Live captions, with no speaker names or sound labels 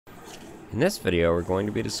In this video, we're going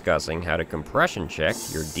to be discussing how to compression check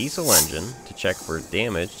your diesel engine to check for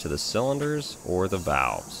damage to the cylinders or the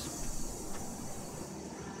valves.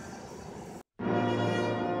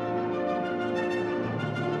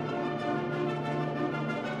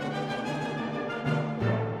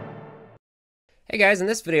 Hey guys, in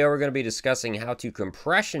this video we're going to be discussing how to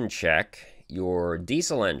compression check your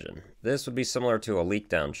diesel engine. This would be similar to a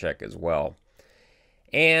leak-down check as well.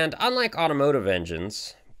 And unlike automotive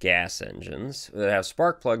engines, gas engines that have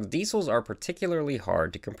spark plugs, diesels are particularly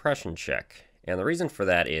hard to compression check. And the reason for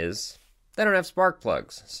that is they don't have spark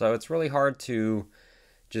plugs. So it's really hard to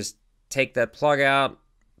just take that plug out,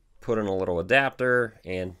 put in a little adapter,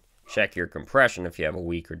 and check your compression if you have a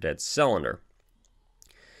weak or dead cylinder.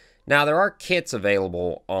 Now, there are kits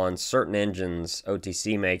available on certain engines.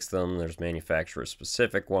 OTC makes them. There's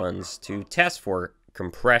manufacturer-specific ones to test for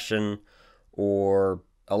compression or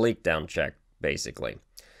a leak-down check, basically.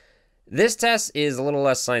 This test is a little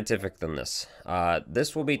less scientific than this.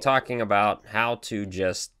 This will be talking about how to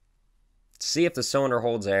just see if the cylinder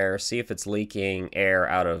holds air, see if it's leaking air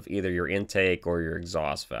out of either your intake or your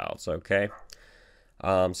exhaust valves, okay?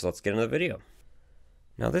 So let's get into the video.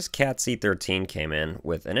 Now this Cat C13 came in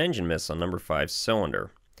with an engine miss on number 5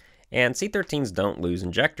 cylinder. And C13s don't lose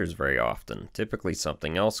injectors very often. Typically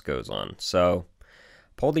something else goes on. So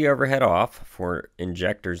pulled the overhead off for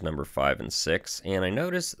injectors number 5 and 6, and I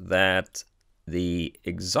noticed that the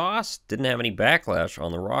exhaust didn't have any backlash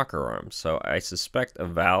on the rocker arms. So I suspect a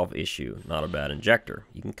valve issue, not a bad injector.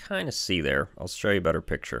 You can kind of see there. I'll show you a better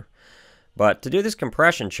picture. But to do this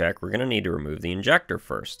compression check, we're going to need to remove the injector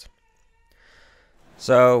first.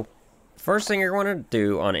 So, first thing you're going to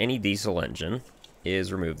do on any diesel engine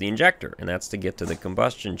is remove the injector, and that's to get to the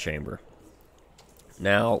combustion chamber.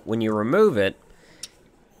 Now, when you remove it,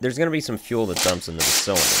 there's going to be some fuel that dumps into the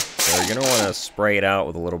cylinder. So you're going to want to spray it out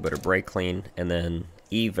with a little bit of brake clean and then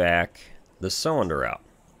evac the cylinder out.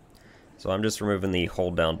 So I'm just removing the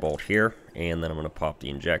hold down bolt here, and then I'm going to pop the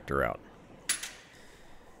injector out.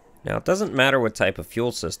 Now, it doesn't matter what type of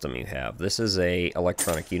fuel system you have. This is a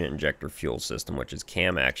electronic unit injector fuel system, which is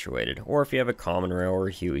cam actuated. Or if you have a common rail or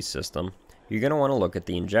a Huey system, you're going to want to look at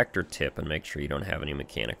the injector tip and make sure you don't have any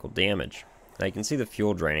mechanical damage. Now, you can see the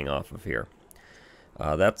fuel draining off of here.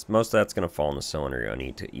 Most of that's going to fall in the cylinder. You'll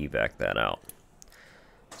need to evac that out.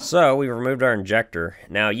 So, we've removed our injector.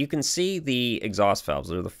 Now, you can see the exhaust valves.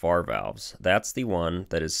 They're the FAR valves. That's the one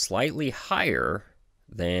that is slightly higher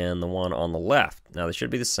than the one on the left. Now they should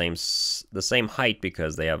be the same height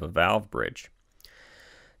because they have a valve bridge.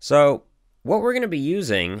 So what we're going to be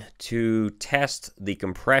using to test the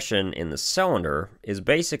compression in the cylinder is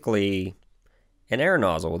basically an air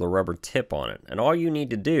nozzle with a rubber tip on it. And all you need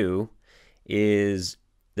to do is,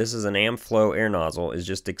 this is an AmFlow air nozzle, is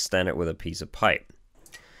just extend it with a piece of pipe.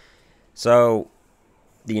 So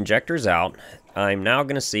the injector's out. I'm now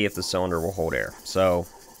going to see if the cylinder will hold air. So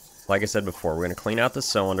like I said before, we're going to clean out the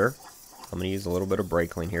cylinder. I'm going to use a little bit of brake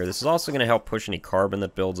clean here. This is also going to help push any carbon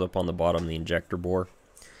that builds up on the bottom of the injector bore.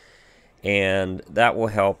 And that will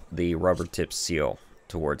help the rubber tip seal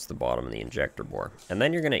towards the bottom of the injector bore. And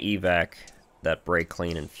then you're going to evac that brake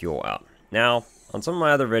clean and fuel out. Now, on some of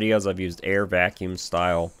my other videos, I've used air vacuum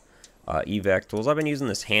style evac tools. I've been using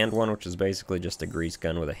this hand one, which is basically just a grease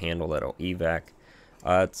gun with a handle that'll evac.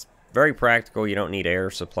 It's very practical. You don't need air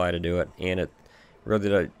supply to do it. And it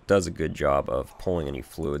really does a good job of pulling any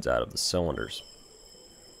fluids out of the cylinders.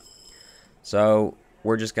 So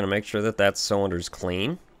we're just going to make sure that that cylinder's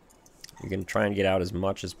clean. You're going to try and get out as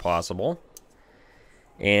much as possible.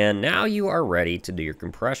 And now you are ready to do your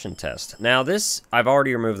compression test. Now this, I've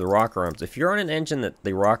already removed the rocker arms. If you're on an engine that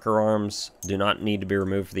the rocker arms do not need to be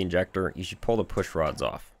removed for the injector, you should pull the push rods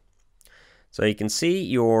off. So you can see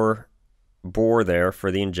your bore there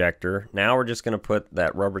for the injector. Now we're just going to put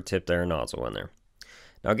that rubber tipped air nozzle in there.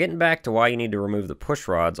 Now getting back to why you need to remove the push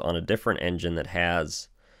rods on a different engine that has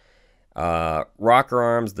rocker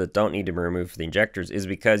arms that don't need to be removed for the injectors is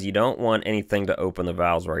because you don't want anything to open the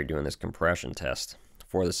valves while you're doing this compression test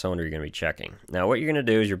for the cylinder you're going to be checking. Now what you're going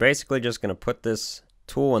to do is you're basically just going to put this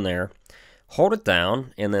tool in there, hold it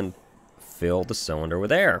down, and then fill the cylinder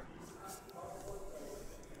with air.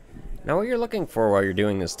 Now what you're looking for while you're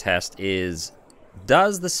doing this test is,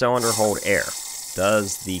 does the cylinder hold air?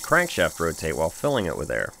 Does the crankshaft rotate while filling it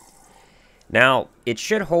with air? Now, it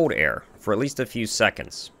should hold air for at least a few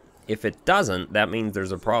seconds. If it doesn't, that means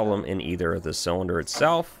there's a problem in either the cylinder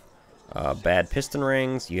itself, bad piston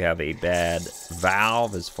rings, you have a bad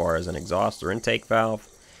valve as far as an exhaust or intake valve,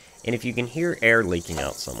 and if you can hear air leaking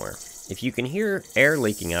out somewhere. If you can hear air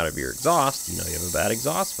leaking out of your exhaust, you know you have a bad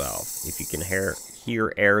exhaust valve. If you can hear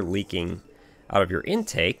air leaking out of your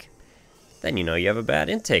intake, then you know you have a bad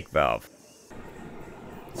intake valve.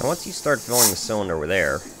 Now once you start filling the cylinder with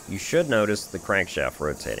air, you should notice the crankshaft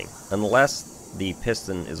rotating, unless the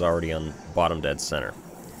piston is already on bottom dead center.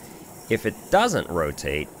 If it doesn't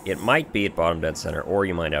rotate, it might be at bottom dead center, or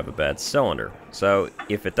you might have a bad cylinder. So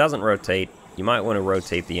if it doesn't rotate, you might want to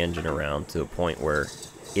rotate the engine around to a point where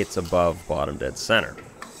it's above bottom dead center,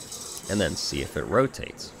 and then see if it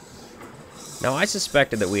rotates. Now I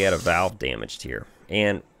suspected that we had a valve damaged here,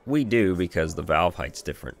 and we do because the valve height's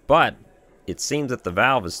different, but it seems that the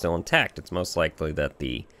valve is still intact. It's most likely that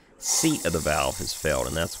the seat of the valve has failed,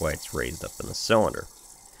 and that's why it's raised up in the cylinder.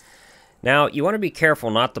 Now, you want to be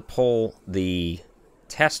careful not to pull the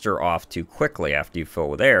tester off too quickly after you fill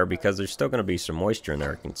with air, because there's still going to be some moisture in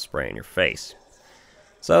there that can spray in your face.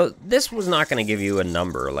 So this was not going to give you a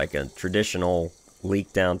number like a traditional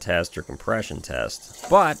leak down test or compression test,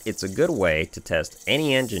 but it's a good way to test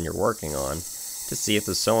any engine you're working on to see if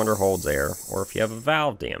the cylinder holds air or if you have a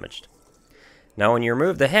valve damaged. Now when you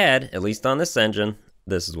remove the head, at least on this engine,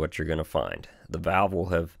 this is what you're going to find. The valve will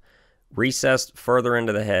have recessed further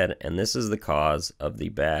into the head, and this is the cause of the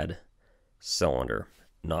bad cylinder,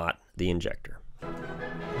 not the injector.